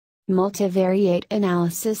Multivariate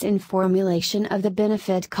analysis and formulation of the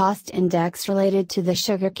benefit-cost index related to the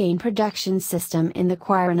sugarcane production system in the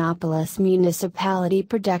Quirinopolis Municipality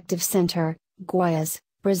Productive Center, Goias,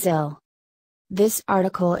 Brazil. This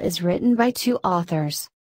article is written by two authors.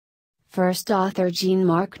 First author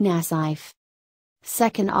Jean-Marc Nassif.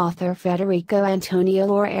 Second author Federico Antonio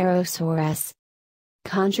Loureiro Soares.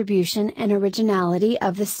 Contribution and originality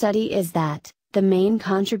of the study is that the main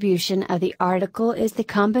contribution of the article is the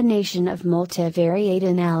combination of multivariate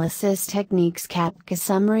analysis techniques, Kapka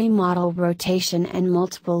summary model rotation, and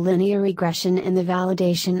multiple linear regression in the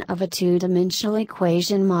validation of a two-dimensional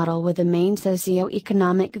equation model with the main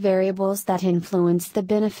socio-economic variables that influence the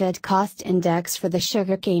benefit-cost index for the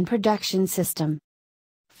sugarcane production system.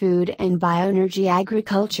 Food and bioenergy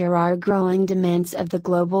agriculture are growing demands of the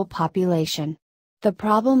global population. The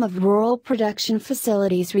problem of rural production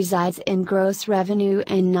facilities resides in gross revenue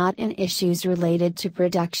and not in issues related to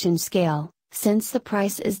production scale, since the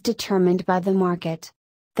price is determined by the market.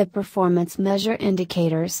 The performance measure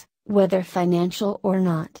indicators, whether financial or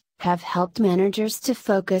not, have helped managers to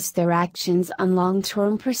focus their actions on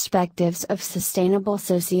long-term perspectives of sustainable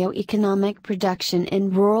socio-economic production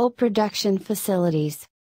in rural production facilities.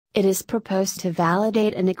 It is proposed to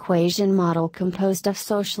validate an equation model composed of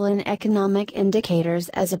social and economic indicators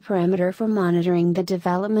as a parameter for monitoring the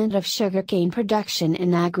development of sugarcane production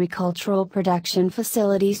in agricultural production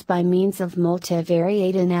facilities by means of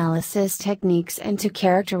multivariate analysis techniques, and to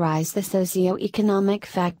characterize the socio-economic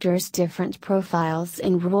factors different profiles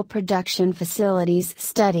in rural production facilities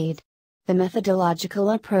studied. The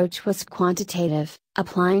methodological approach was quantitative,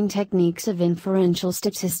 applying techniques of inferential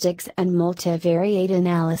statistics and multivariate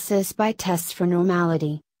analysis by tests for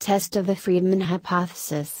normality, test of the Friedman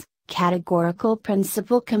hypothesis, categorical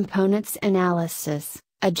principal components analysis,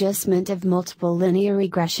 adjustment of multiple linear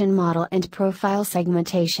regression model, and profile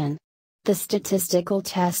segmentation. The statistical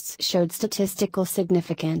tests showed statistical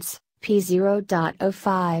significance,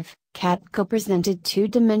 p0.05. Kapka presented two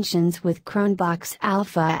dimensions with Cronbach's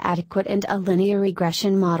alpha adequate, and a linear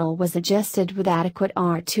regression model was adjusted with adequate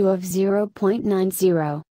R2 of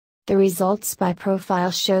 0.90. The results by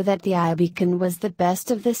profile show that the ibeacon was the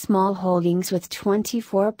best of the small holdings with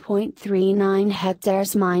 24.39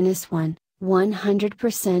 hectares -1,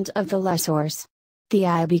 100% of the lessors. The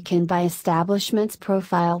ibeacon by establishment's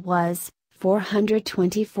profile was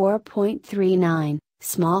 424.39,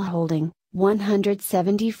 small holding,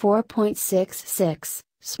 174.66,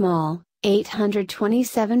 small,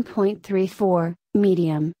 827.34,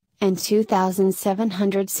 medium, and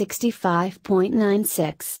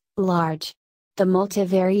 2765.96, large. The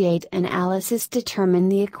multivariate analysis determined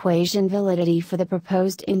the equation validity for the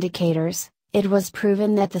proposed indicators. It was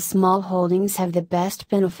proven that the small holdings have the best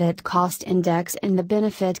benefit-cost index, and the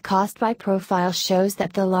benefit-cost by profile shows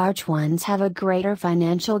that the large ones have a greater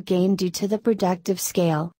financial gain due to the productive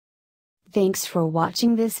scale. Thanks for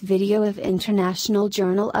watching this video of International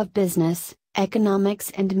Journal of Business, Economics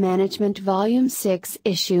and Management Volume 6,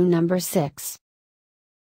 Issue Number 6.